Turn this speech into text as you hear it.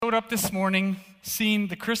showed up this morning, seen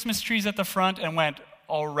the Christmas trees at the front, and went,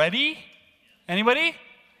 already? Anybody?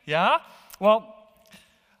 Yeah? Well,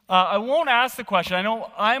 I won't ask the question. I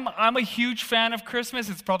know I'm a huge fan of Christmas.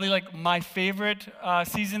 It's probably like my favorite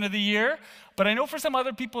season of the year. But I know for some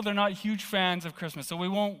other people, they're not huge fans of Christmas. So we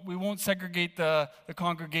won't segregate the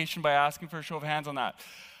congregation by asking for a show of hands on that.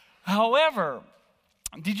 However,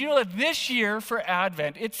 did you know that this year for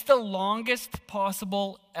Advent, it's the longest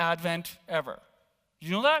possible Advent ever? Did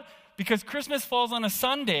you know that? Because Christmas falls on a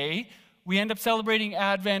Sunday, we end up celebrating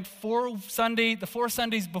Advent the 4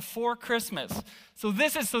 Sundays before Christmas. So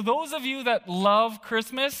those of you that love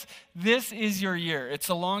Christmas, this is your year. It's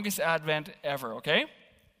the longest Advent ever, okay?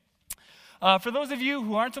 For those of you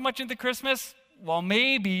who aren't so much into Christmas, well,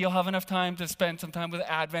 maybe you'll have enough time to spend some time with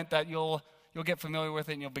Advent that you'll get familiar with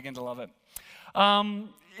it and you'll begin to love it.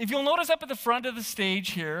 If you'll notice up at the front of the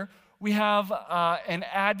stage here, we have an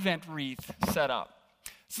Advent wreath set up.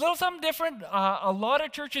 It's a little something different. A lot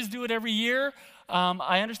of churches do it every year.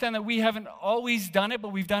 I understand that we haven't always done it,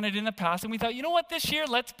 but we've done it in the past. And we thought, you know what, this year,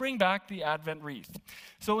 let's bring back the Advent wreath.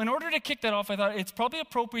 So in order to kick that off, I thought it's probably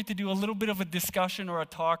appropriate to do a little bit of a discussion or a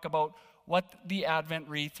talk about what the Advent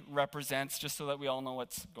wreath represents, just so that we all know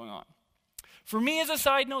what's going on. For me, as a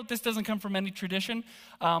side note, this doesn't come from any tradition,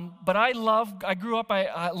 but I grew up,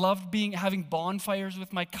 I loved having bonfires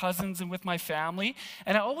with my cousins and with my family,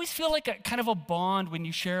 and I always feel like a kind of a bond when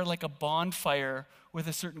you share like a bonfire with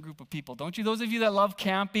a certain group of people, don't you? Those of you that love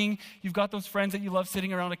camping, you've got those friends that you love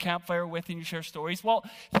sitting around a campfire with and you share stories. Well,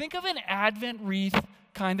 think of an Advent wreath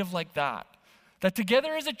kind of like that. That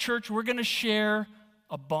together as a church, we're going to share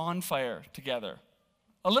a bonfire together.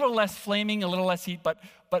 A little less flaming, a little less heat, but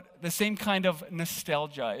the same kind of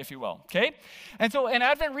nostalgia, if you will, okay? And so an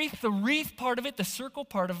Advent wreath, the wreath part of it, the circle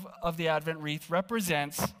part of the Advent wreath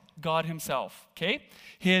represents God himself, okay?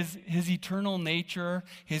 His eternal nature,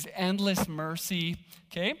 his endless mercy,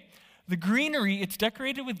 okay? The greenery, it's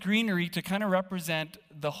decorated with greenery to kind of represent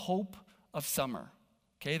the hope of summer.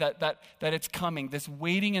 Okay, that it's coming, this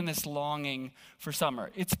waiting and this longing for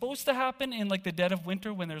summer. It's supposed to happen in like the dead of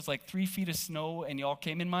winter when there's like 3 feet of snow and y'all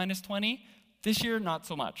came in minus 20. This year, not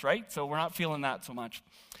so much, right? So we're not feeling that so much.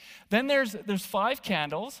 Then there's 5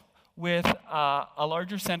 candles with a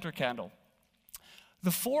larger center candle.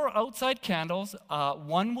 The 4 outside candles,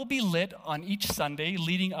 one will be lit on each Sunday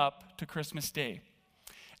leading up to Christmas Day.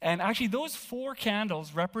 And actually, those 4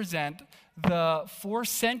 candles represent the 4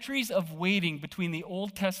 centuries of waiting between the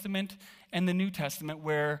Old Testament and the New Testament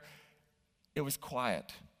where it was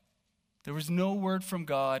quiet. There was no word from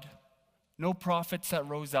God, no prophets that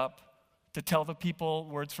rose up to tell the people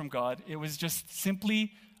words from God. It was just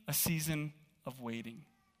simply a season of waiting.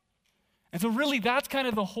 And so really, that's kind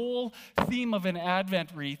of the whole theme of an Advent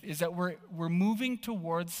wreath, is that we're moving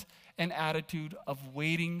towards an attitude of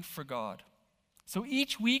waiting for God. So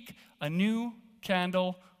each week, a new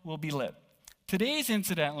candle will be lit. Today's,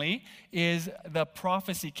 incidentally, is the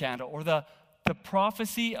prophecy candle, or the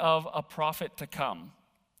prophecy of a prophet to come,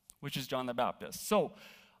 which is John the Baptist. So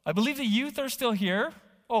I believe the youth are still here.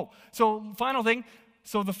 Oh, so final thing.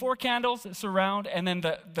 So the 4 candles surround, and then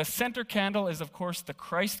the center candle is, of course, the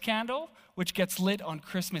Christ candle, which gets lit on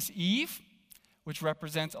Christmas Eve, which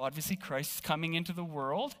represents, obviously, Christ's coming into the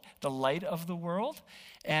world, the light of the world.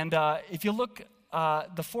 And if you look,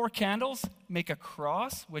 the 4 candles make a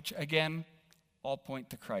cross, which, again, all point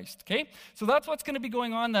to Christ, okay? So that's what's going to be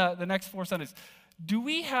going on the next 4 Sundays. Do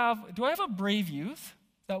I have a brave youth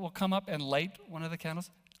that will come up and light one of the candles?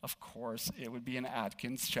 Of course, it would be an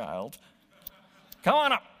Atkins child. Come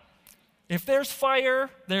on up. If there's fire,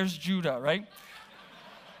 there's Judah, right?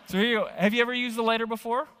 So here you go. Have you ever used the lighter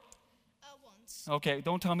before? Once. Okay,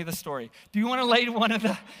 don't tell me the story. Do you want to light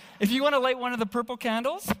if you want to light one of the purple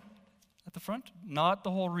candles at the front? Not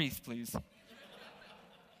the whole wreath, please. My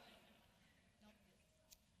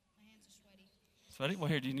hands are sweaty. Sweaty? Well,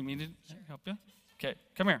 here, do you need me to help you? Okay,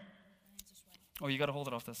 come here. My hands are sweaty. Oh, you got to hold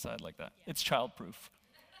it off the side like that. It's childproof.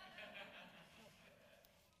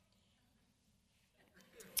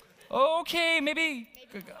 Okay, maybe.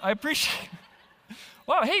 I appreciate it.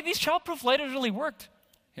 Wow, hey, these childproof lighters really worked.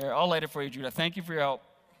 Here, I'll light it for you, Judah. Thank you for your help.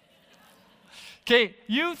 Okay,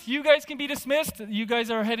 youth, you guys can be dismissed. You guys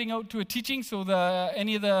are heading out to a teaching, so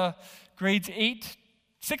any of the grades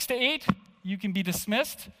 6 to 8, you can be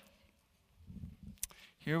dismissed.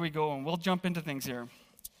 Here we go, and we'll jump into things here.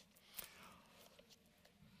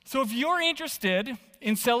 So if you're interested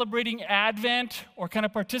in celebrating Advent or kind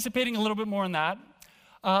of participating a little bit more in that,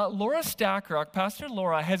 Laura Stackrock, Pastor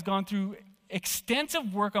Laura, has gone through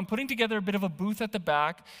extensive work on putting together a bit of a booth at the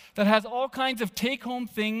back that has all kinds of take-home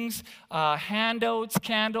things, handouts,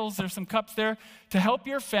 candles, there's some cups there to help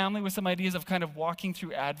your family with some ideas of kind of walking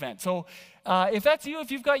through Advent. So if that's you,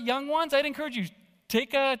 if you've got young ones, I'd encourage you,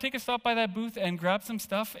 take a stop by that booth and grab some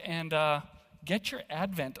stuff and get your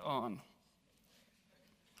Advent on.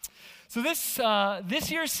 So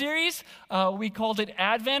this year's series, we called it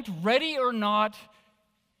Advent, Ready or Not,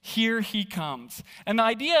 Here He Comes. And the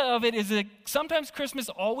idea of it is that sometimes Christmas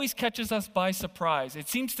always catches us by surprise. It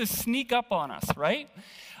seems to sneak up on us, right?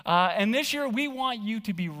 And this year, we want you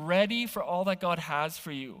to be ready for all that God has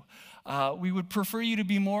for you. We would prefer you to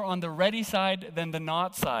be more on the ready side than the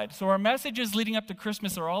not side. So our messages leading up to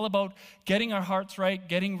Christmas are all about getting our hearts right,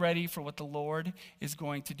 getting ready for what the Lord is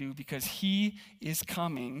going to do, because He is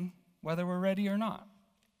coming, whether we're ready or not.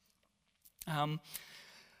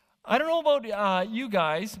 I don't know about you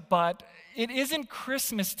guys, but it isn't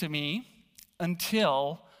Christmas to me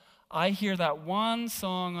until I hear that one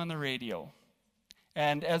song on the radio.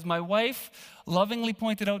 And as my wife lovingly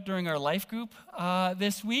pointed out during our life group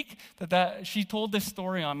this week, that she told this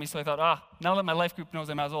story on me, so I thought, now that my life group knows,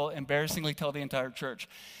 I might as well embarrassingly tell the entire church.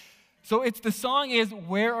 So the song is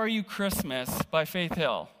 "Where Are You Christmas" by Faith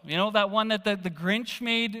Hill. You know, that one that the Grinch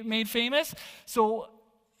made famous? So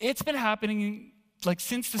it's been happening like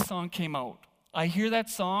since the song came out. I hear that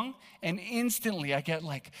song and instantly I get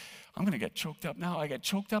like, I'm going to get choked up now. I get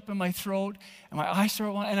choked up in my throat and my eyes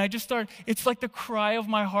start, and I just start, it's like the cry of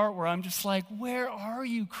my heart where I'm just like, where are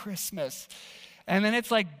you, Christmas? And then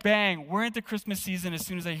it's like, bang, we're into Christmas season as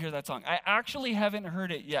soon as I hear that song. I actually haven't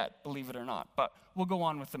heard it yet, believe it or not, but we'll go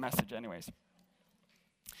on with the message anyways.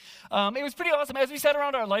 It was pretty awesome. As we sat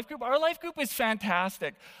around our life group is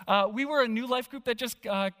fantastic. We were a new life group that just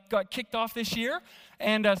got kicked off this year.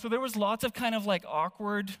 And so there was lots of kind of like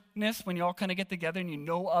awkwardness when you all kind of get together and you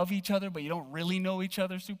know of each other, but you don't really know each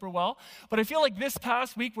other super well. But I feel like this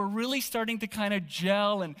past week, we're really starting to kind of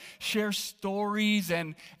gel and share stories.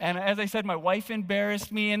 And as I said, my wife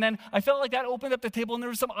embarrassed me. And then I felt like that opened up the table, and there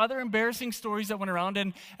were some other embarrassing stories that went around.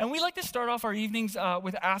 And we like to start off our evenings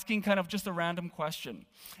with asking kind of just a random question.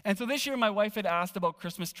 And so this year, my wife had asked about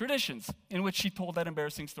Christmas traditions, in which she told that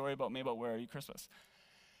embarrassing story about me about Where Are You Christmas.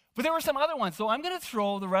 But there were some other ones, so I'm going to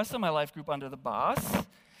throw the rest of my life group under the bus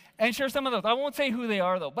and share some of those. I won't say who they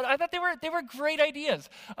are, though, but I thought they were great ideas.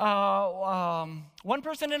 One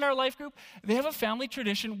person in our life group, they have a family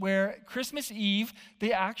tradition where Christmas Eve,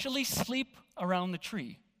 they actually sleep around the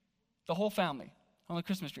tree, the whole family, on the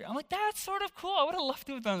Christmas tree. I'm like, that's sort of cool. I would have loved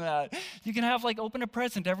to have done that. You can have, like, open a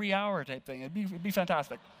present every hour type thing. It'd be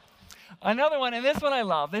fantastic. Another one, and this one I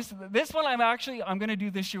love, this one I'm going to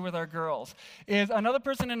do this year with our girls, is another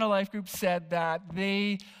person in our life group said that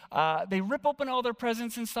they rip open all their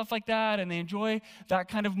presents and stuff like that, and they enjoy that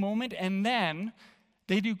kind of moment, and then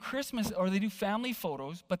they do Christmas, or they do family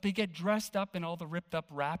photos, but they get dressed up in all the ripped up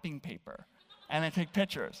wrapping paper, and then take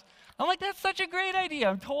pictures. I'm like, that's such a great idea.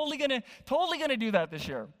 I'm totally gonna do that this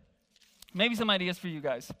year. Maybe some ideas for you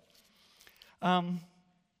guys.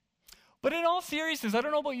 But in all seriousness, I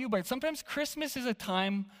don't know about you, but sometimes Christmas is a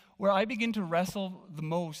time where I begin to wrestle the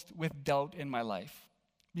most with doubt in my life.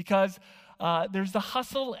 Because there's the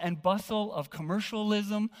hustle and bustle of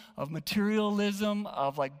commercialism, of materialism,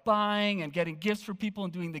 of like buying and getting gifts for people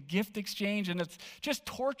and doing the gift exchange. And it's just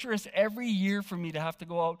torturous every year for me to have to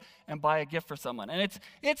go out and buy a gift for someone. And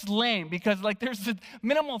it's lame because like there's a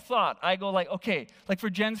minimal thought. I go like, okay, like for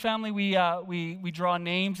Jen's family, we draw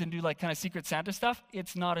names and do like kind of Secret Santa stuff.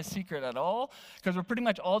 It's not a secret at all because we're pretty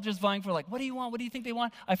much all just vying for like, what do you want? What do you think they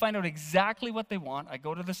want? I find out exactly what they want. I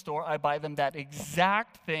go to the store. I buy them that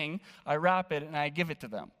exact thing. I wrap it and I give it to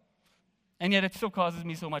them. And yet it still causes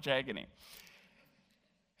me so much agony.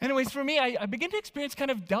 Anyways, for me, I begin to experience kind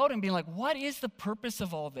of doubt and being like, what is the purpose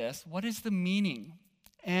of all this? What is the meaning?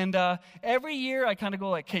 And every year I kind of go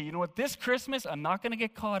like, hey, you know what? This Christmas, I'm not going to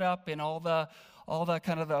get caught up in all the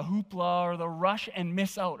kind of the hoopla or the rush and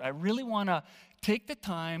miss out. I really want to take the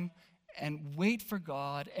time and wait for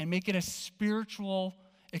God and make it a spiritual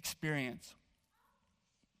experience.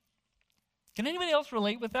 Can anybody else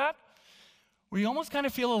relate with that? Where you almost kind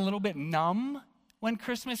of feel a little bit numb when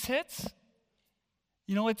Christmas hits?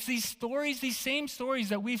 You know, it's these stories, these same stories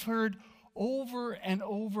that we've heard over and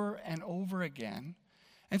over and over again.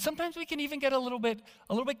 And sometimes we can even get a little bit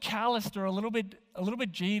calloused or a little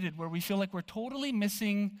bit jaded, where we feel like we're totally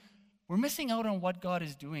missing out on what God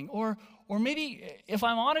is doing. Or maybe, if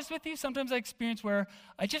I'm honest with you, sometimes I experience where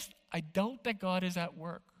I doubt that God is at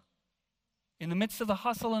work. In the midst of the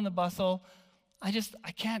hustle and the bustle, I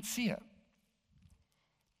can't see it.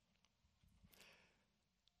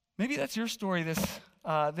 Maybe that's your story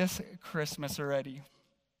this Christmas already.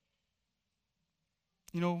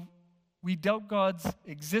 You know, we doubt God's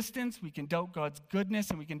existence, we can doubt God's goodness,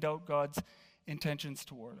 and we can doubt God's intentions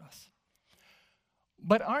toward us.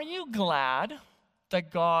 But aren't you glad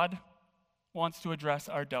that God wants to address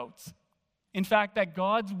our doubts? In fact, that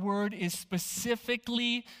God's word is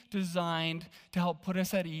specifically designed to help put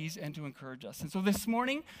us at ease and to encourage us. And so this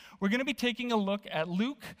morning, we're going to be taking a look at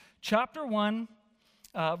Luke chapter 1,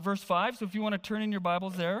 verse 5. So if you want to turn in your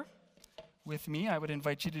Bibles there with me, I would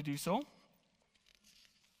invite you to do so.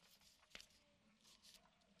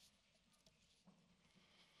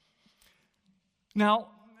 Now,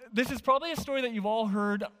 this is probably a story that you've all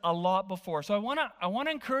heard a lot before. So I want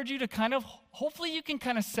to encourage you to kind of, hopefully you can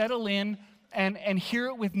kind of settle in and hear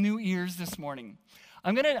it with new ears this morning.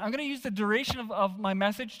 I'm gonna use the duration of my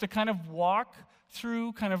message to kind of walk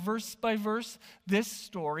through kind of verse by verse this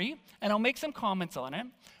story, and I'll make some comments on it.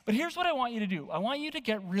 But here's what I want you to do. I want you to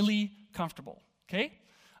get really comfortable, okay?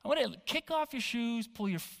 I want to kick off your shoes, pull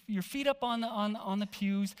your feet up on the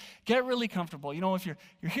pews, get really comfortable. You know, if you're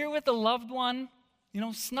here with a loved one, you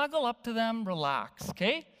know, snuggle up to them, relax,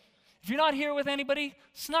 okay? If you're not here with anybody,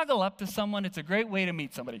 snuggle up to someone. It's a great way to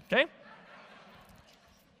meet somebody, okay?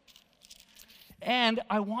 And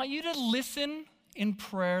I want you to listen in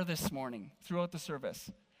prayer this morning throughout the service.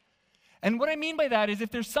 And what I mean by that is if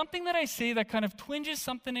there's something that I say that kind of twinges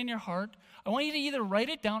something in your heart, I want you to either write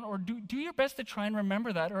it down or do your best to try and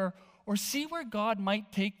remember that or see where God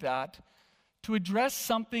might take that to address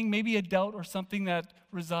something, maybe a doubt or something that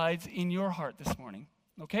resides in your heart this morning,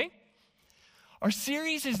 okay? Our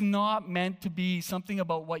series is not meant to be something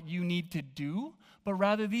about what you need to do, but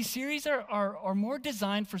rather these series are more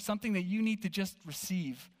designed for something that you need to just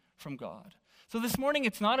receive from God. So this morning,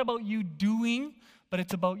 it's not about you doing, but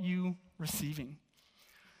it's about you receiving.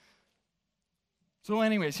 So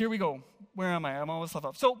anyways, here we go. Where am I? I'm almost left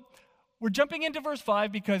off. So we're jumping into verse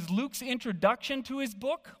 5 because Luke's introduction to his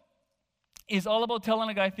book is all about telling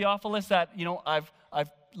a guy, Theophilus, that, you know, a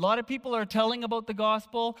lot of people are telling about the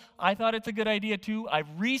gospel. I thought it's a good idea too. I've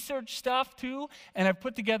researched stuff too, and I've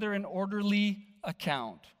put together an orderly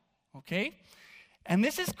account, okay? And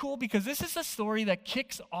this is cool because this is a story that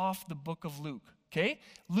kicks off the book of Luke, okay?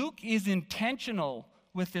 Luke is intentional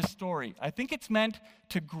with this story. I think it's meant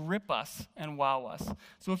to grip us and wow us.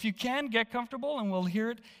 So if you can, get comfortable, and we'll hear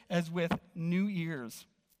it as with new ears.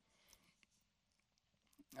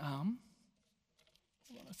 Hold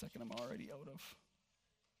on a second, I'm already out of...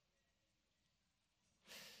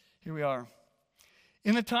 Here we are.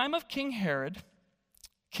 In the time of King Herod,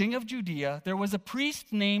 king of Judea, there was a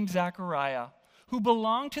priest named Zachariah who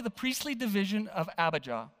belonged to the priestly division of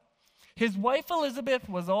Abijah. His wife Elizabeth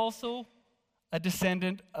was also a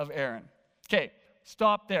descendant of Aaron. Okay,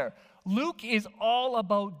 stop there. Luke is all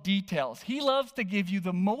about details. He loves to give you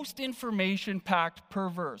the most information-packed per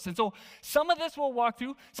verse. And so some of this we'll walk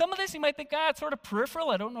through. Some of this you might think, it's sort of peripheral.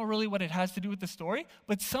 I don't know really what it has to do with the story.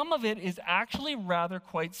 But some of it is actually rather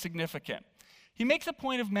quite significant. He makes a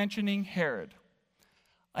point of mentioning Herod.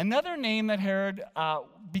 Another name that Herod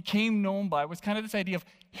became known by was kind of this idea of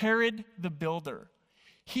Herod the Builder.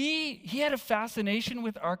 He had a fascination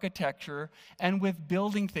with architecture and with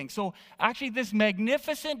building things. So actually this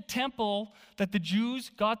magnificent temple that the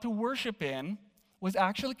Jews got to worship in was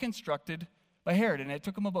actually constructed by Herod, and it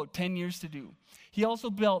took him about 10 years to do. He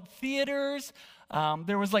also built theaters.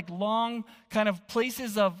 There was like long kind of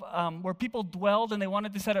places of where people dwelled and they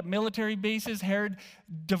wanted to set up military bases. Herod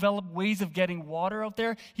developed ways of getting water out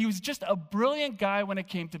there. He was just a brilliant guy when it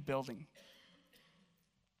came to building.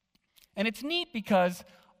 And it's neat because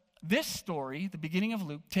this story, the beginning of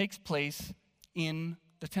Luke, takes place in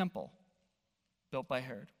the temple built by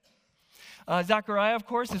Herod. Zechariah, of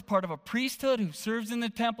course, is part of a priesthood who serves in the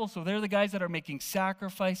temple, so they're the guys that are making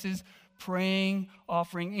sacrifices, praying,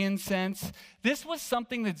 offering incense. This was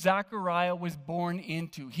something that Zechariah was born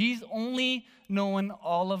into. He's only known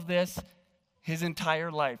all of this his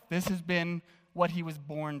entire life. This has been what he was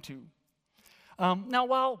born to.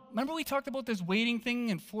 Now, remember we talked about this waiting thing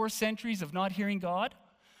in 4 centuries of not hearing God?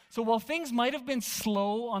 So while things might have been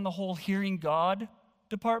slow on the whole hearing God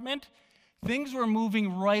department, things were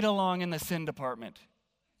moving right along in the sin department,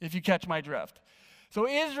 if you catch my drift. So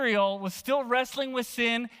Israel was still wrestling with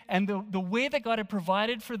sin, and the way that God had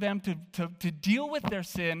provided for them to deal with their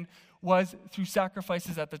sin was through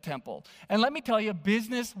sacrifices at the temple. And let me tell you,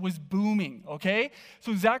 business was booming, okay?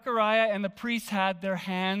 So Zechariah and the priests had their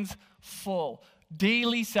hands full.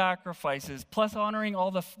 Daily sacrifices, plus honoring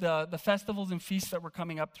all the festivals and feasts that were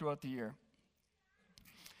coming up throughout the year.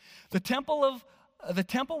 The temple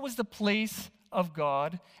was the place of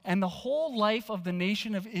God, and the whole life of the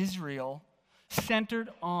nation of Israel centered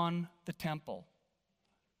on the temple.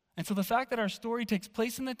 And so the fact that our story takes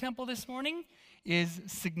place in the temple this morning is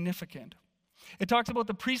significant. It talks about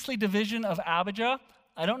the priestly division of Abijah.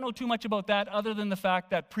 I don't know too much about that other than the fact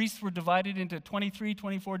that priests were divided into 23,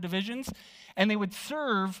 24 divisions, and they would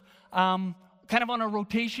serve kind of on a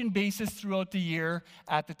rotation basis throughout the year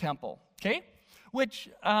at the temple, okay? Which,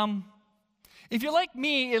 if you're like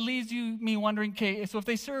me, it leaves me wondering, okay, so if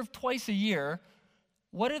they serve twice a year,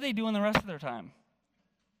 what are they doing the rest of their time?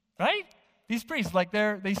 Right? These priests, like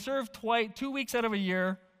they serve 2 weeks out of a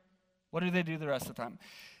year. What do they do the rest of the time?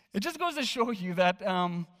 It just goes to show you that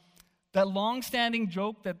that long-standing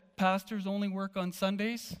joke that pastors only work on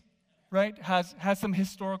Sundays, right, has some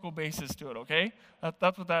historical basis to it, okay?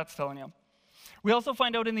 That's what that's telling you. We also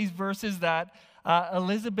find out in these verses that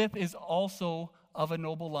Elizabeth is also of a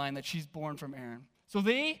noble line, that she's born from Aaron. So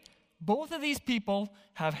both of these people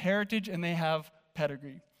have heritage and they have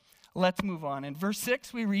pedigree. Let's move on. In verse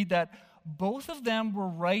 6, we read that both of them were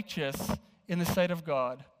righteous in the sight of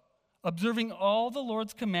God, observing all the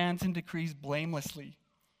Lord's commands and decrees blamelessly.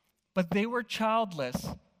 But they were childless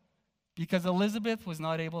because Elizabeth was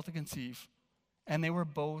not able to conceive, and they were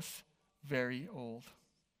both very old.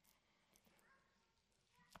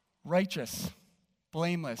 Righteous,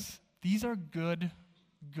 blameless. These are good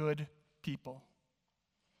people.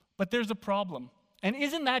 But there's a problem. And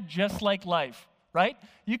isn't that just like life? Right?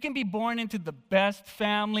 You can be born into the best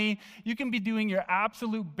family. You can be doing your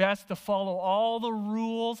absolute best to follow all the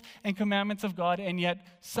rules and commandments of God, and yet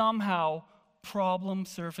somehow problem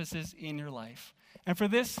surfaces in your life. And for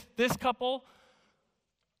this couple,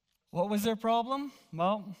 what was their problem?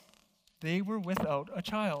 Well, they were without a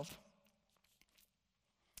child.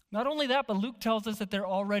 Not only that, but Luke tells us that they're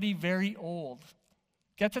already very old.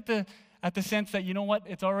 Gets at the sense that, you know what,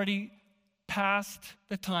 it's already past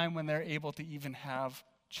the time when they're able to even have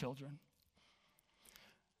children.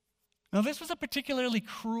 Now, this was a particularly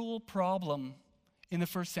cruel problem in the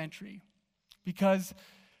first century because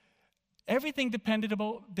everything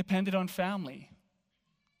depended on family.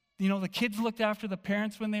 You know, the kids looked after the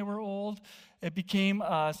parents when they were old. It became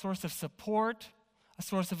a source of support, a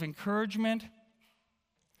source of encouragement.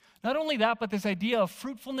 Not only that, but this idea of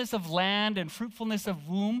fruitfulness of land and fruitfulness of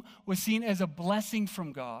womb was seen as a blessing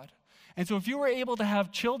from God. And so if you were able to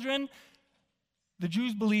have children, the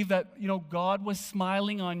Jews believed that, you know, God was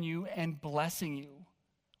smiling on you and blessing you.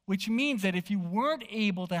 Which means that if you weren't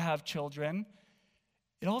able to have children,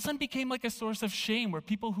 it all of a sudden became like a source of shame where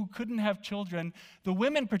people who couldn't have children, the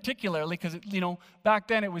women particularly, because, you know, back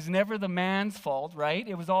then it was never the man's fault, right?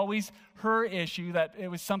 It was always her issue, that it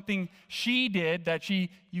was something she did, that you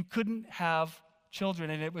couldn't have children,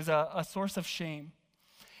 and it was a source of shame.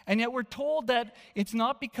 And yet we're told that it's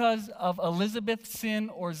not because of Elizabeth's sin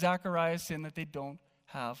or Zachariah's sin that they don't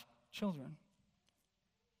have children.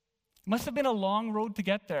 It must have been a long road to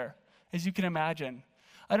get there, as you can imagine.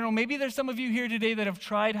 I don't know, maybe there's some of you here today that have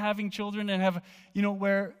tried having children and have, you know,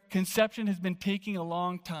 where conception has been taking a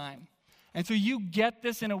long time. And so you get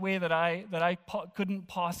this in a way that I couldn't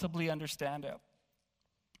possibly understand it.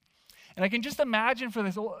 And I can just imagine for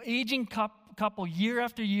this aging couple, year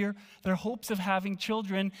after year, their hopes of having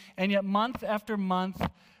children, and yet month after month,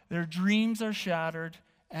 their dreams are shattered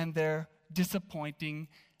and they're disappointed,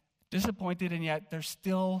 and yet they're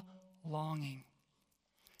still longing.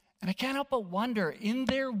 And I can't help but wonder, in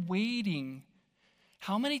their waiting,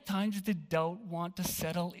 how many times did doubt want to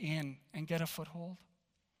settle in and get a foothold?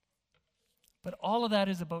 But all of that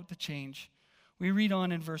is about to change. We read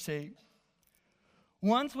on in verse 8.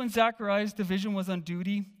 Once when Zachariah's division was on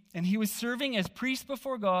duty, and he was serving as priest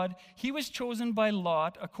before God, he was chosen by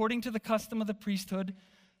Lot, according to the custom of the priesthood,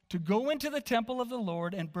 to go into the temple of the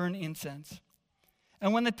Lord and burn incense.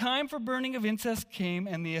 And when the time for burning of incense came,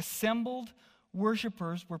 and the assembled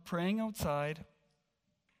worshipers were praying outside,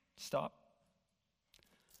 stop.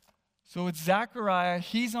 So it's Zechariah,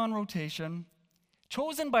 he's on rotation,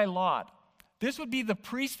 chosen by Lot. This would be the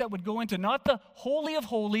priest that would go into not the Holy of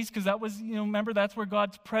Holies, because that was, you know, remember that's where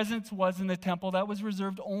God's presence was in the temple. That was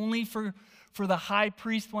reserved only for the high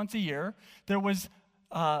priest once a year. There was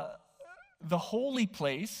the holy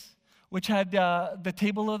place, which had the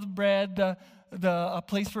table of the bread, a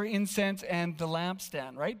place for incense, and the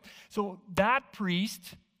lampstand, right? So that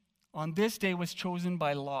priest on this day was chosen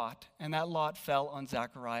by Lot, and that lot fell on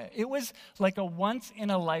Zechariah. It was like a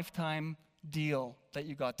once-in-a-lifetime deal that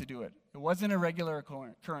you got to do it. It wasn't a regular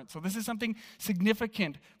occurrence. So this is something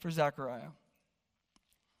significant for Zechariah.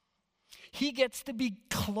 He gets to be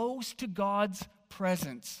close to God's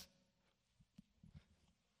presence.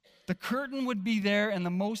 The curtain would be there, and the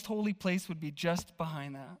most holy place would be just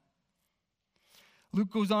behind that. Luke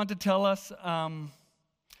goes on to tell us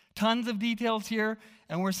tons of details here,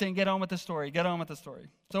 and we're saying get on with the story, get on with the story.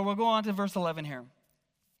 So we'll go on to verse 11 here.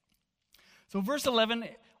 So verse 11,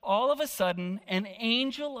 all of a sudden, an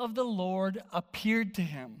angel of the Lord appeared to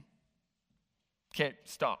him. Okay,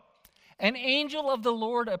 stop. An angel of the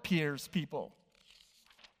Lord appears, people.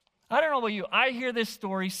 I don't know about you. I hear this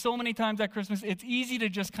story so many times at Christmas, it's easy to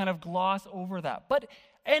just kind of gloss over that. But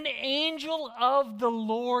an angel of the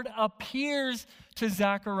Lord appears to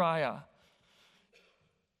Zechariah.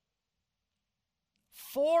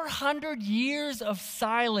 400 years of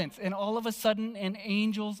silence, and all of a sudden an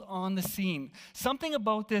angel's on the scene. Something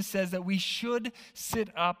about this says that we should sit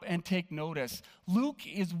up and take notice. Luke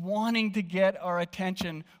is wanting to get our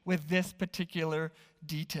attention with this particular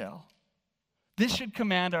detail. This should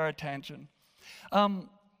command our attention.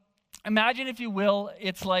 Imagine, if you will,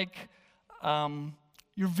 it's like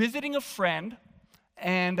you're visiting a friend,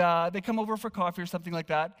 and they come over for coffee or something like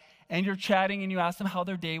that, and you're chatting, and you ask them how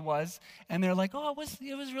their day was, and they're like, oh,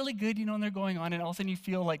 it was really good, and they're going on, and all of a sudden you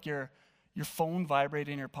feel like your phone vibrate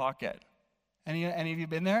in your pocket. Any of you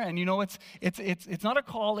been there? And it's not a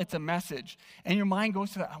call, it's a message. And your mind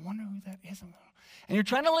goes to that, I wonder who that is. And you're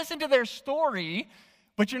trying to listen to their story,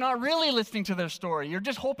 but you're not really listening to their story. You're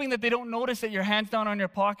just hoping that they don't notice that your hand's down on your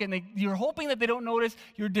pocket, and you're hoping that they don't notice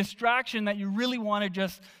your distraction, that you really want to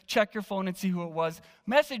just check your phone and see who it was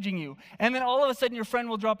messaging you. And then all of a sudden your friend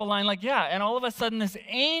will drop a line like, yeah, and all of a sudden this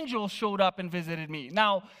angel showed up and visited me.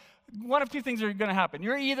 Now, one of two things are going to happen.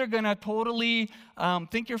 You're either going to totally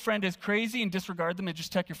think your friend is crazy and disregard them and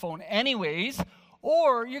just check your phone anyways,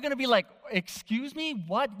 or you're going to be like, excuse me,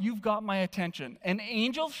 what? You've got my attention. An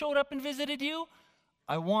angel showed up and visited you?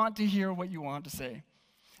 I want to hear what you want to say.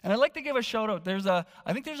 And I'd like to give a shout out.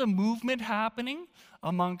 I think there's a movement happening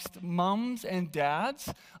amongst moms and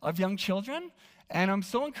dads of young children. And I'm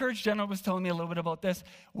so encouraged, Jenna was telling me a little bit about this,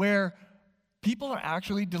 where people are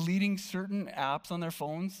actually deleting certain apps on their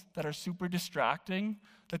phones that are super distracting,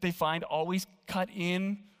 that they find always cut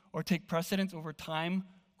in or take precedence over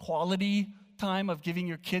quality time of giving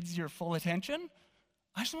your kids your full attention.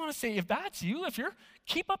 I just want to say, if that's you,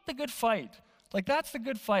 keep up the good fight. Like, that's the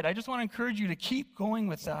good fight. I just want to encourage you to keep going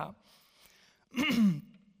with that.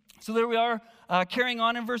 So there we are. Carrying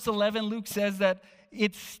on in verse 11, Luke says that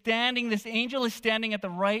this angel is standing at the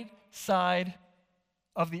right side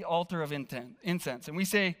of the altar of incense. And we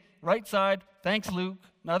say, right side, thanks, Luke.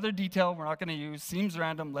 Another detail we're not going to use. Seems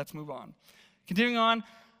random. Let's move on. Continuing on,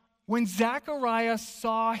 when Zechariah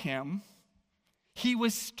saw him, he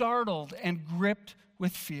was startled and gripped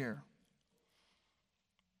with fear.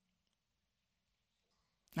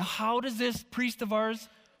 Now, how does this priest of ours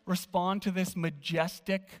respond to this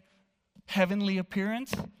majestic heavenly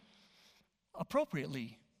appearance?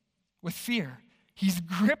 Appropriately, with fear. He's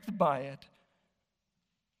gripped by it.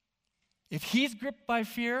 If he's gripped by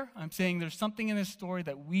fear, I'm saying there's something in this story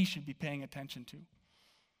that we should be paying attention to.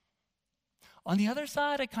 On the other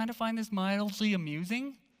side, I kind of find this mildly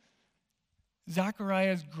amusing.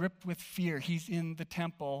 Zechariah is gripped with fear. He's in the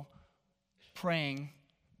temple praying,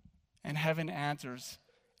 and heaven answers.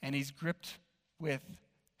 And he's gripped with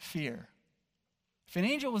fear. If an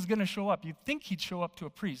angel was going to show up, you'd think he'd show up to a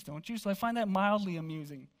priest, don't you? So I find that mildly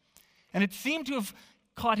amusing. And it seemed to have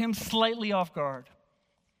caught him slightly off guard.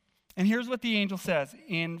 And here's what the angel says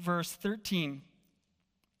in verse 13.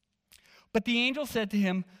 But the angel said to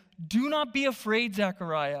him, do not be afraid,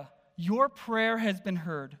 Zechariah. Your prayer has been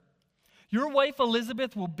heard. Your wife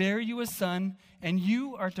Elizabeth will bear you a son, and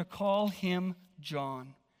you are to call him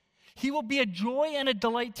John. He will be a joy and a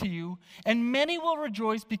delight to you, and many will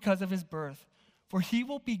rejoice because of his birth, for he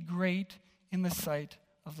will be great in the sight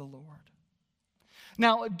of the Lord.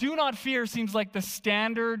 Now, do not fear seems like the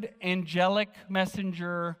standard angelic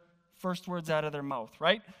messenger first words out of their mouth,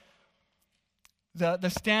 right? The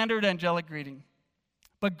standard angelic greeting.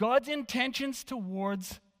 But God's intentions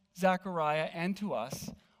towards Zechariah and to us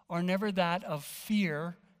are never that of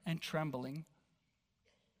fear and trembling.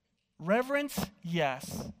 Reverence,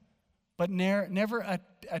 yes, but never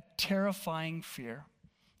a terrifying fear.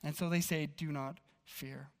 And so they say, do not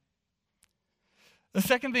fear. The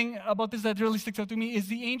second thing about this that really sticks out to me is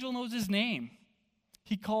the angel knows his name.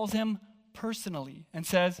 He calls him personally and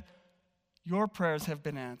says, your prayers have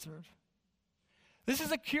been answered. This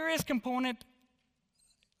is a curious component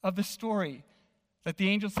of the story that the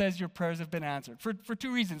angel says your prayers have been answered for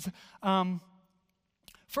two reasons.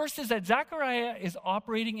 First is that Zechariah is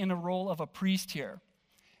operating in a role of a priest here.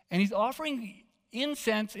 And he's offering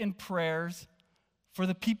incense and prayers for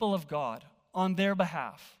the people of God on their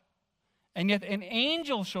behalf. And yet an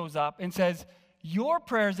angel shows up and says, your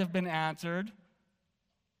prayers have been answered.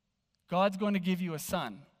 God's going to give you a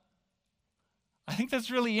son. I think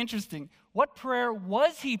that's really interesting. What prayer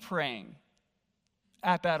was he praying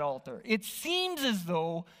at that altar? It seems as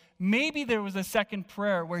though maybe there was a second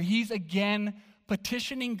prayer where he's again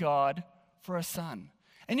petitioning God for a son.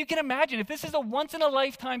 And you can imagine, if this is a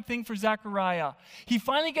once-in-a-lifetime thing for Zechariah, he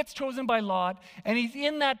finally gets chosen by Lot, and he's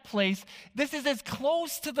in that place. This is as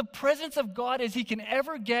close to the presence of God as he can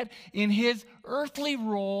ever get in his earthly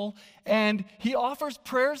role, and he offers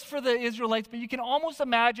prayers for the Israelites, but you can almost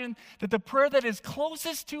imagine that the prayer that is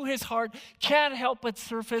closest to his heart can't help but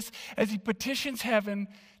surface as he petitions heaven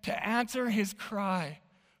to answer his cry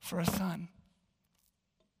for a son.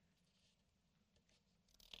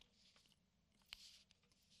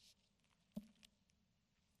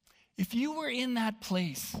 If you were in that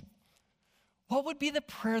place, what would be the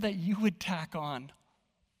prayer that you would tack on?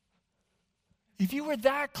 If you were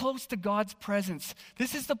that close to God's presence,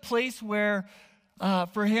 this is the place where,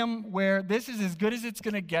 for him, where this is as good as it's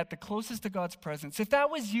going to get, the closest to God's presence. If that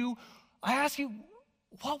was you, I ask you,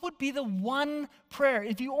 what would be the one prayer?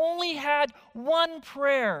 If you only had one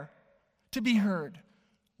prayer to be heard,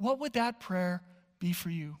 what would that prayer be for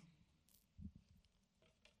you?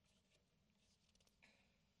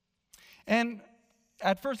 And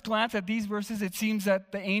at first glance at these verses, it seems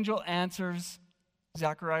that the angel answers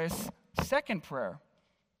Zechariah's second prayer,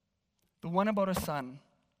 the one about a son.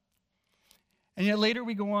 And yet later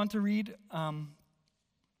we go on to read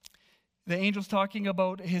the angel's talking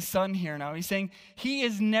about his son here now. He's saying, he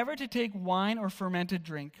is never to take wine or fermented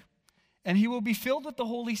drink, and he will be filled with the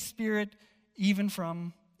Holy Spirit even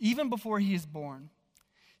before he is born.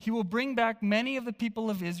 He will bring back many of the people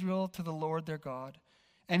of Israel to the Lord their God.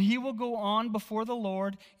 And he will go on before the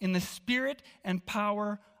Lord in the spirit and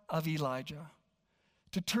power of Elijah,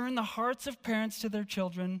 to turn the hearts of parents to their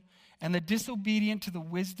children and the disobedient to the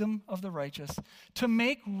wisdom of the righteous, to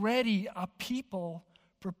make ready a people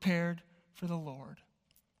prepared for the Lord.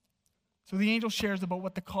 So the angel shares about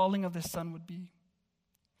what the calling of this son would be.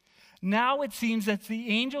 Now it seems that the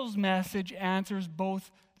angel's message answers both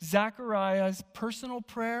Zechariah's personal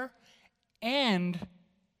prayer and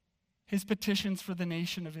his petitions for the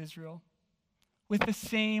nation of Israel with the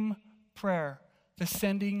same prayer, the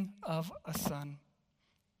sending of a son.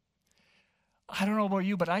 I don't know about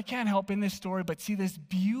you, but I can't help in this story but see this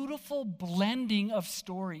beautiful blending of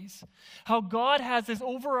stories. How God has this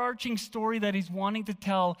overarching story that he's wanting to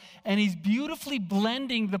tell, and he's beautifully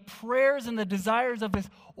blending the prayers and the desires of this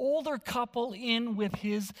older couple in with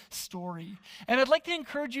his story. And I'd like to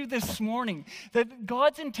encourage you this morning that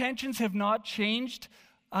God's intentions have not changed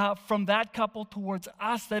from that couple towards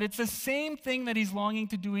us, that it's the same thing that he's longing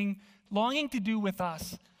to do with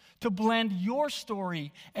us, to blend your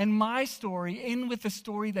story and my story in with the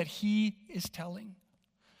story that he is telling.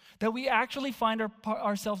 That we actually find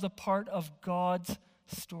ourselves a part of God's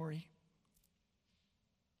story.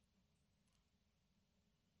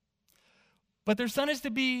 But their son is to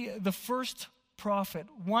be the first prophet,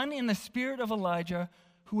 one in the spirit of Elijah,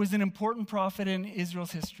 who was an important prophet in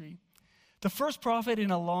Israel's history. The first prophet in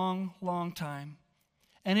a long, long time.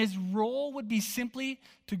 And his role would be simply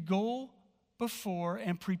to go before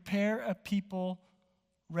and prepare a people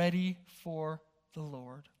ready for the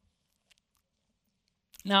Lord.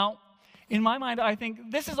 Now, in my mind, I think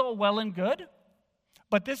this is all well and good,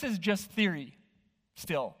 but this is just theory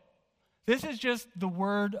still. This is just the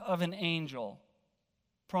word of an angel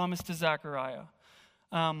promised to Zechariah.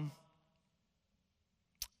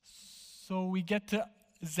 So we get to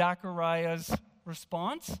Zechariah's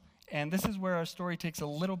response, and this is where our story takes a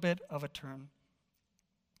little bit of a turn.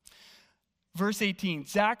 Verse 18,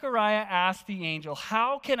 Zechariah asked the angel,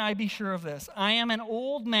 "How can I be sure of this? I am an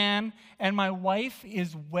old man, and my wife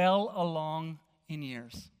is well along in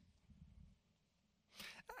years."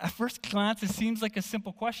 At first glance, it seems like a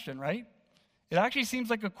simple question, right? It actually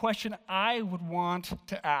seems like a question I would want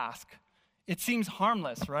to ask. It seems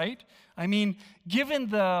harmless, right? I mean, given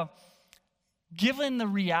the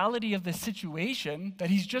reality of the situation, that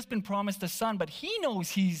he's just been promised a son, but he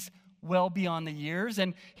knows he's well beyond the years,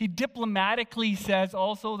 and he diplomatically says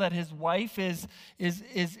also that his wife is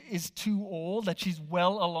too old, that she's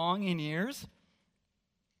well along in years.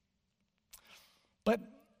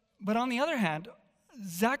 But on the other hand,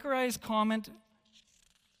 Zechariah's comment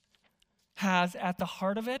has at the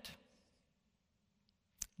heart of it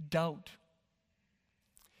doubt.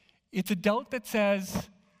 It's a doubt that says,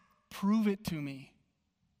 "Prove it to me."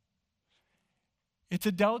 It's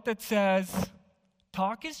a doubt that says,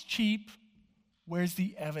 "Talk is cheap, where's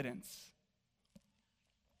the evidence?"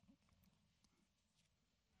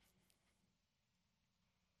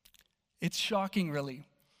 It's shocking, really.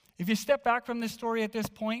 If you step back from this story at this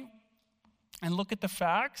point, and look at the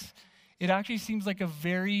facts, it actually seems like a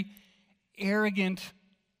very arrogant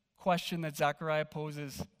question that Zechariah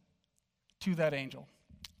poses to that angel.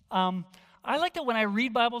 I like that when I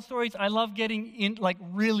read Bible stories, I love getting in, like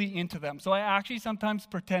really into them. So I actually sometimes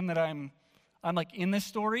pretend that I'm like in this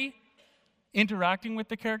story, interacting with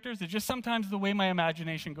the characters. It's just sometimes the way my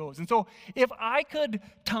imagination goes. And so if I could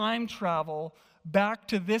time travel back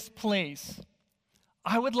to this place,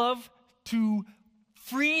 I would love to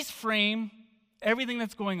freeze frame everything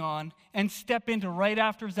that's going on and step into right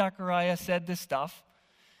after Zechariah said this stuff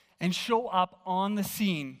and show up on the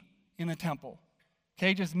scene in the temple.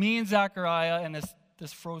 Okay, just me and Zechariah and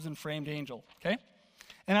this frozen framed angel, okay?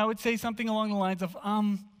 And I would say something along the lines of,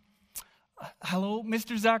 hello,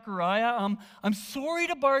 Mr. Zechariah, I'm sorry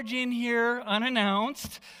to barge in here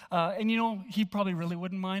unannounced. And he probably really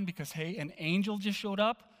wouldn't mind because, hey, an angel just showed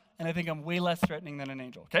up, and I think I'm way less threatening than an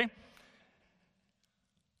angel, okay?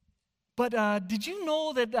 But did you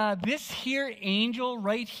know that this here angel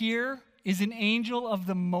right here is an angel of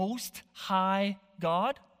the Most High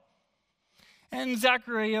God? And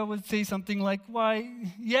Zechariah would say something like, why,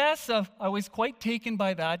 yes, I was quite taken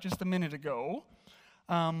by that just a minute ago.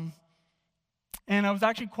 And I was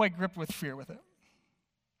actually quite gripped with fear with it.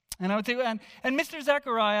 And I would say, and Mr.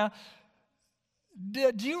 Zechariah,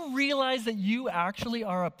 do you realize that you actually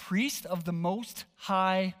are a priest of the Most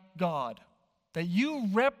High God? That you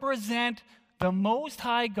represent the Most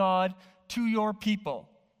High God to your people?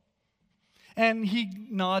 And he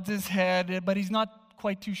nods his head, but he's not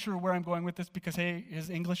quite too sure where I'm going with this because, hey, his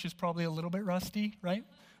English is probably a little bit rusty, right?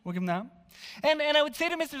 We'll give him that. And I would say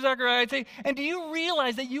to Mr. Zechariah, I'd say, and do you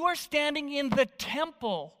realize that you are standing in the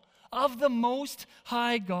temple of the Most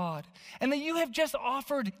High God, and that you have just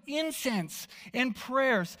offered incense and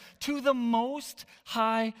prayers to the Most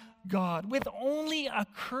High God with only a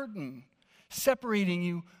curtain separating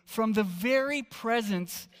you from the very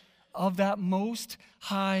presence of that Most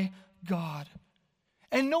High God?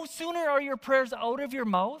 And no sooner are your prayers out of your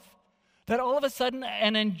mouth that all of a sudden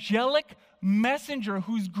an angelic messenger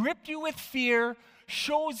who's gripped you with fear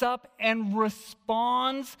shows up and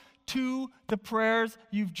responds to the prayers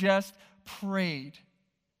you've just prayed.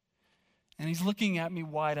 And he's looking at me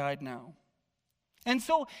wide-eyed now. And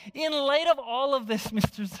so, in light of all of this,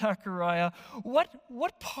 Mr. Zechariah,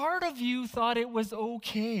 what part of you thought it was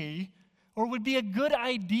okay or would be a good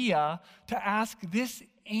idea to ask this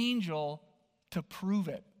angel to prove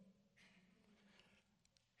it?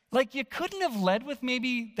 Like, you couldn't have led with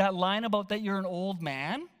maybe that line about that you're an old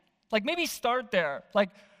man? Like, maybe start there. Like,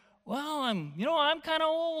 well, I'm kind of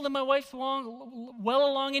old and my wife's well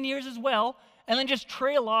along in years as well. And then just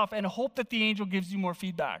trail off and hope that the angel gives you more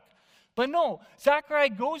feedback. But no, Zechariah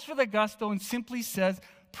goes for the gusto and simply says,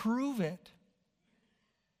 prove it.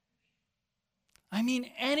 I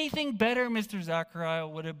mean, anything better, Mr. Zechariah,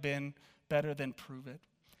 would have been better than prove it.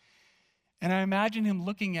 And I imagine him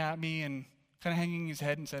looking at me and kind of hanging his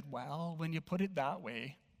head and said, well, when you put it that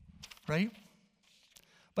way, right?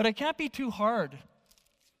 But I can't be too hard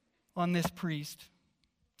on this priest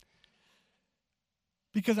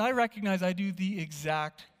because I recognize I do the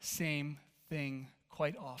exact same thing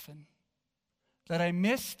quite often. That I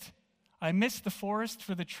missed the forest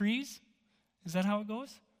for the trees. Is that how it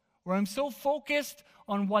goes? Where I'm so focused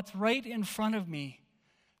on what's right in front of me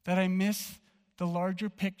that I miss the larger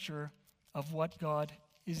picture of what God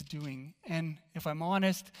is doing. And if I'm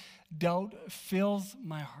honest, doubt fills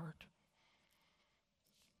my heart.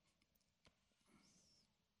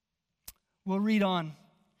 We'll read on.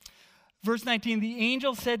 Verse 19, the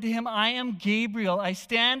angel said to him, I am Gabriel. I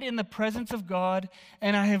stand in the presence of God,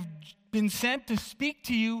 and I have been sent to speak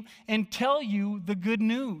to you and tell you the good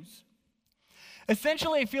news.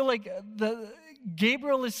 Essentially, I feel like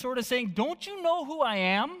Gabriel is sort of saying, don't you know who I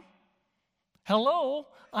am? Hello,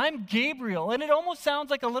 I'm Gabriel. And it almost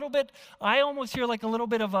sounds like I almost hear like a little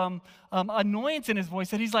bit of annoyance in his voice,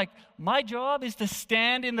 that he's like, my job is to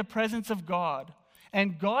stand in the presence of God.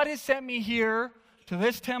 And God has sent me here to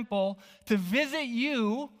this temple to visit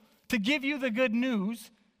you, to give you the good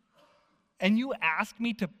news. And you ask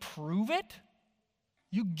me to prove it?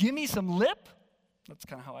 You give me some lip? That's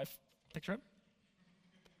kind of how I picture it.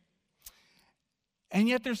 And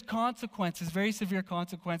yet there's consequences, very severe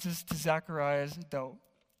consequences to Zechariah's doubt.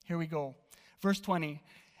 Here we go. Verse 20.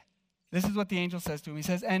 This is what the angel says to him. He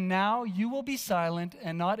says, and now you will be silent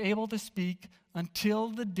and not able to speak until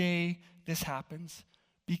the day this happens,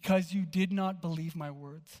 because you did not believe my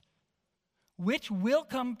words, which will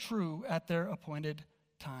come true at their appointed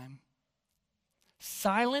time.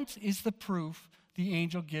 Silence is the proof the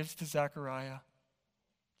angel gives to Zechariah.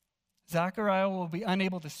 Zechariah will be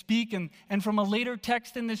unable to speak. And from a later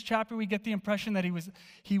text in this chapter, we get the impression that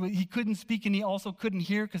he couldn't speak and he also couldn't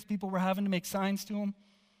hear because people were having to make signs to him.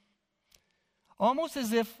 Almost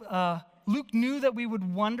as if Luke knew that we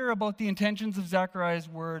would wonder about the intentions of Zechariah's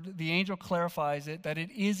word, the angel clarifies it, that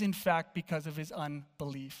it is in fact because of his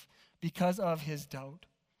unbelief, because of his doubt.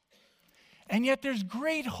 And yet there's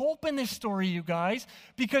great hope in this story, you guys,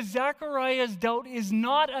 because Zechariah's doubt is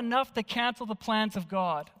not enough to cancel the plans of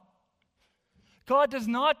God. God does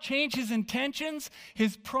not change his intentions,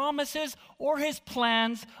 his promises, or his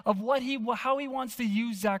plans of how he wants to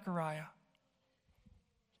use Zechariah.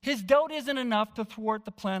 His doubt isn't enough to thwart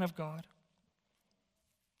the plan of God.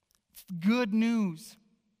 It's good news.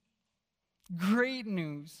 Great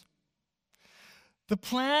news. The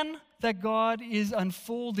plan that God is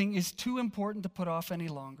unfolding is too important to put off any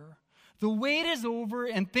longer. The wait is over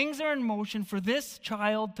and things are in motion for this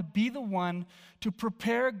child to be the one to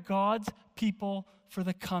prepare God's people for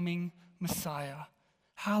the coming Messiah.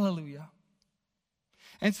 Hallelujah.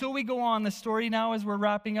 And so we go on the story now as we're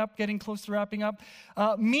wrapping up, getting close to wrapping up.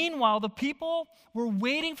 Meanwhile, the people were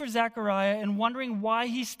waiting for Zechariah and wondering why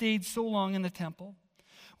he stayed so long in the temple.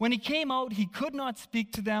 When he came out, he could not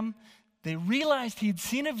speak to them. They realized he had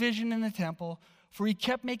seen a vision in the temple, for he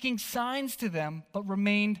kept making signs to them, but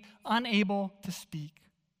remained unable to speak.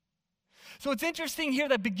 So it's interesting here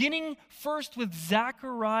that beginning first with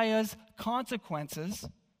Zechariah's consequences,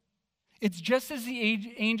 it's just as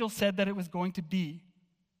the angel said that it was going to be.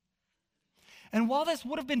 And while this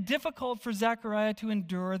would have been difficult for Zechariah to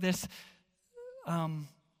endure, this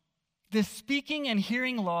speaking and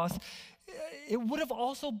hearing loss, it would have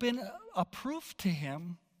also been a proof to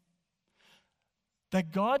him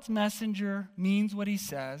that God's messenger means what he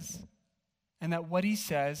says, and that what he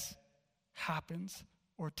says happens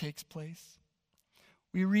or takes place.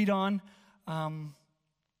 We read on,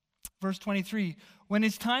 verse 23. When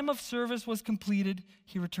his time of service was completed,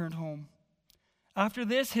 he returned home. After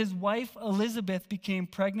this, his wife Elizabeth became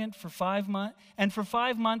pregnant for 5 months, and for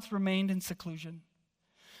 5 months remained in seclusion.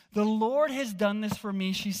 The Lord has done this for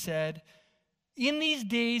me, she said. In these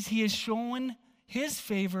days he has shown his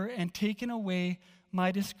favor and taken away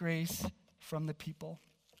my disgrace from the people.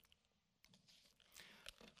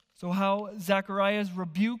 So how Zechariah's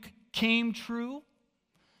rebuke came true.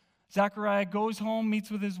 Zechariah goes home, meets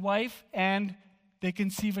with his wife, and they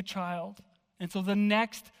conceive a child. And so the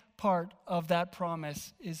next part of that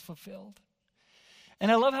promise is fulfilled.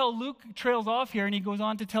 And I love how Luke trails off here and he goes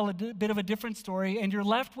on to tell a bit of a different story, and you're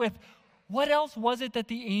left with, what else was it that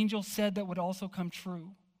the angel said that would also come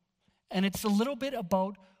true? And it's a little bit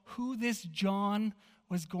about who this John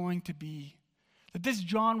was going to be. That this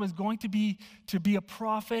John was going to be a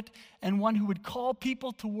prophet and one who would call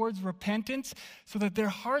people towards repentance so that their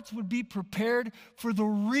hearts would be prepared for the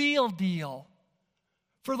real deal,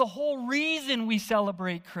 for the whole reason we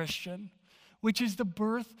celebrate Christian, which is the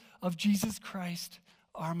birth of Jesus Christ,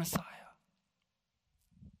 our Messiah.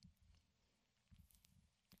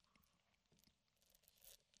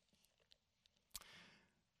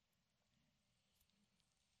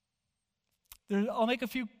 I'll make a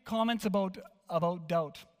few comments about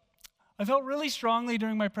doubt. I felt really strongly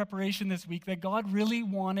during my preparation this week that God really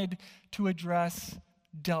wanted to address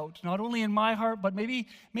doubt, not only in my heart, but maybe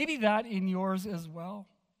that in yours as well.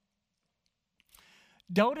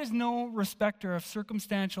 Doubt is no respecter of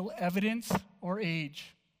circumstantial evidence or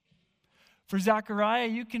age. For Zechariah,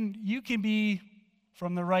 you can be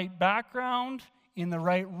from the right background, in the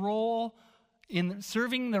right role, in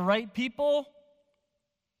serving the right people,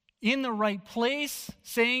 in the right place,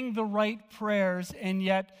 saying the right prayers, and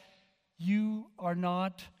yet you are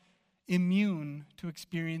not immune to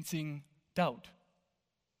experiencing doubt.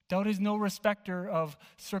 Doubt is no respecter of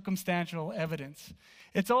circumstantial evidence.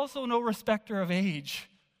 It's also no respecter of age.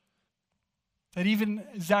 That even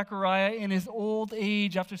Zechariah in his old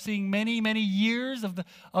age, after seeing many, many years of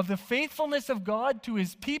the faithfulness of God to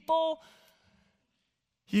his people,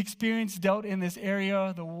 he experienced doubt in this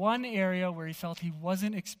area, the one area where he felt he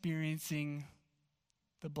wasn't experiencing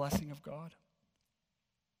the blessing of God.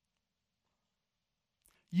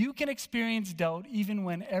 You can experience doubt even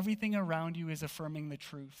when everything around you is affirming the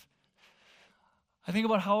truth. I think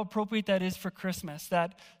about how appropriate that is for Christmas,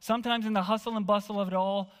 that sometimes in the hustle and bustle of it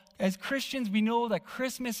all, as Christians, we know that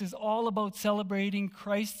Christmas is all about celebrating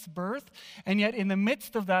Christ's birth, and yet in the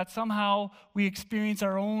midst of that, somehow we experience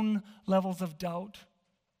our own levels of doubt,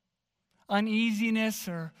 uneasiness,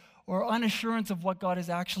 or unassurance of what God is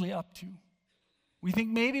actually up to. We think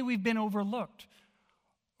maybe we've been overlooked,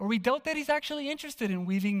 or we doubt that he's actually interested in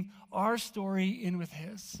weaving our story in with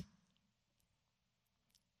his.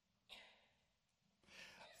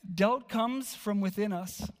 Doubt comes from within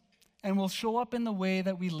us and will show up in the way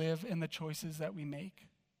that we live and the choices that we make.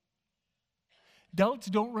 Doubts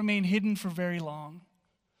don't remain hidden for very long.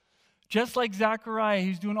 Just like Zechariah,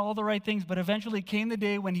 he's doing all the right things, but eventually came the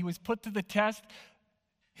day when he was put to the test.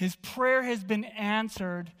 His prayer has been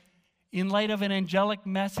answered in light of an angelic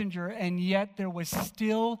messenger, and yet there was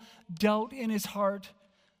still doubt in his heart,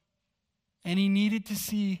 and he needed to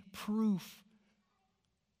see proof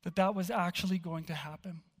that that was actually going to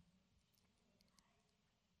happen.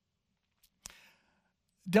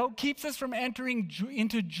 Doubt keeps us from entering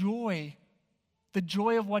into joy, the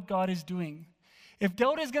joy of what God is doing. If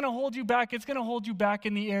doubt is going to hold you back, it's going to hold you back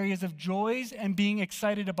in the areas of joys and being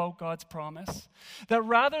excited about God's promise. That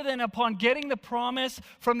rather than upon getting the promise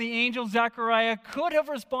from the angel, Zechariah could have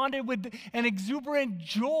responded with an exuberant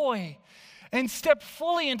joy and stepped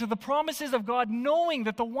fully into the promises of God, knowing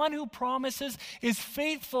that the one who promises is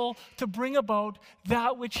faithful to bring about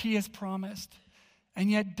that which he has promised.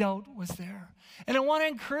 And yet doubt was there. And I want to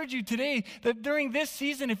encourage you today that during this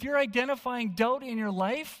season, if you're identifying doubt in your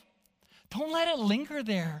life, don't let it linger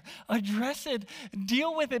there. Address it.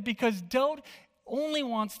 Deal with it, because doubt only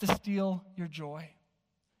wants to steal your joy.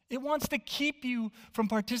 It wants to keep you from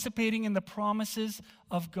participating in the promises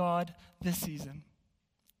of God this season.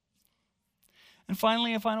 And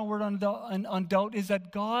finally, a final word on doubt is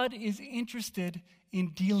that God is interested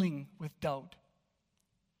in dealing with doubt.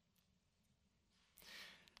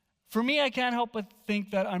 For me, I can't help but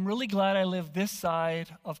think that I'm really glad I live this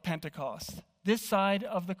side of Pentecost, this side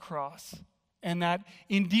of the cross, and that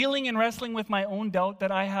in dealing and wrestling with my own doubt,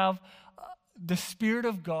 that I have the Spirit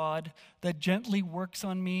of God that gently works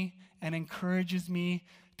on me and encourages me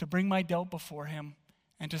to bring my doubt before him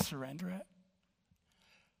and to surrender it.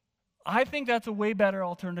 I think that's a way better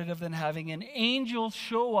alternative than having an angel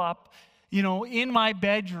show up, in my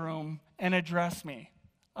bedroom and address me.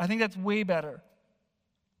 I think that's way better.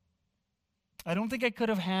 I don't think I could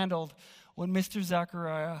have handled what Mr.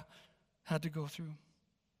 Zechariah had to go through.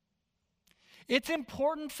 It's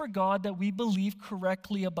important for God that we believe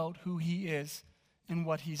correctly about who he is and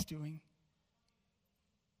what he's doing.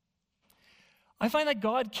 I find that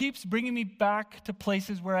God keeps bringing me back to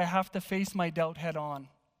places where I have to face my doubt head on.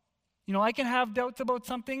 I can have doubts about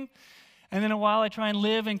something, and then a while I try and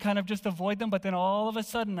live and kind of just avoid them, but then all of a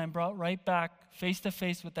sudden I'm brought right back face to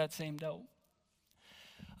face with that same doubt.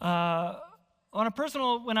 On a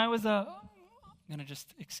personal, when I was I'm going to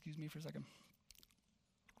just, excuse me for a second.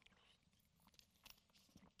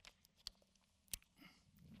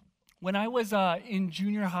 When I was in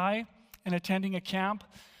junior high and attending a camp,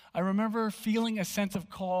 I remember feeling a sense of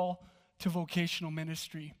call to vocational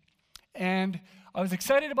ministry. And I was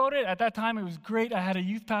excited about it. At that time, it was great. I had a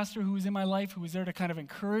youth pastor who was in my life who was there to kind of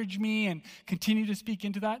encourage me and continue to speak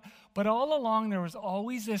into that. But all along, there was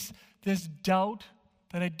always this doubt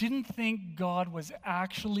that I didn't think God was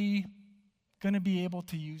actually going to be able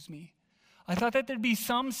to use me. I thought that there'd be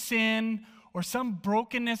some sin or some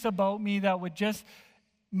brokenness about me that would just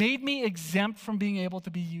made me exempt from being able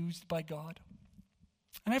to be used by God.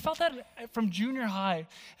 And I felt that from junior high.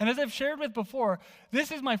 And as I've shared with before,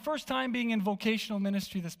 this is my first time being in vocational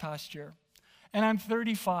ministry this past year. And I'm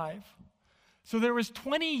 35. So there was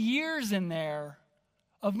 20 years in there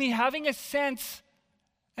of me having a sense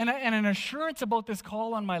and an assurance about this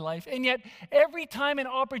call on my life. And yet, every time an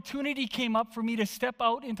opportunity came up for me to step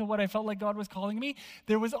out into what I felt like God was calling me,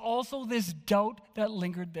 there was also this doubt that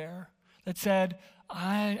lingered there that said,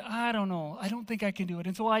 I don't know. I don't think I can do it.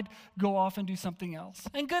 And so I'd go off and do something else.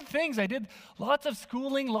 And good things. I did lots of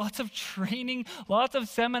schooling, lots of training, lots of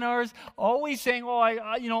seminars, always saying,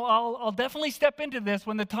 I'll definitely step into this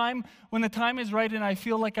when the time is right and I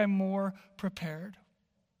feel like I'm more prepared.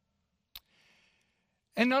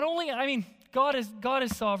 And not only, God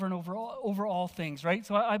is sovereign over all things, right?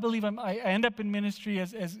 So I believe I end up in ministry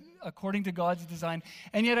as according to God's design.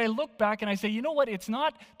 And yet I look back and I say, you know what? It's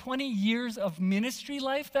not 20 years of ministry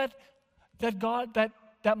life that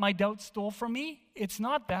my doubt stole from me. It's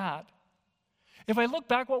not that. If I look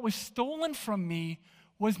back, what was stolen from me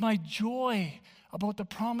was my joy about the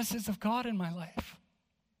promises of God in my life.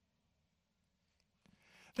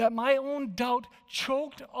 That my own doubt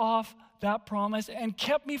choked off that promise and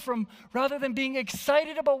kept me from, rather than being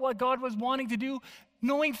excited about what God was wanting to do,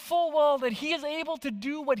 knowing full well that he is able to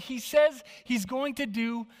do what he says he's going to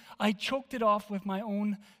do, I choked it off with my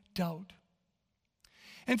own doubt.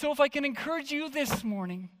 And so if I can encourage you this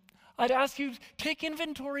morning, I'd ask you, take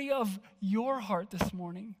inventory of your heart this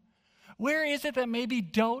morning. Where is it that maybe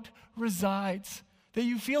doubt resides? That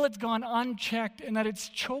you feel it's gone unchecked and that it's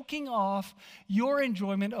choking off your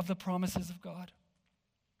enjoyment of the promises of God.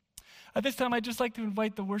 At this time, I'd just like to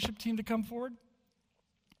invite the worship team to come forward.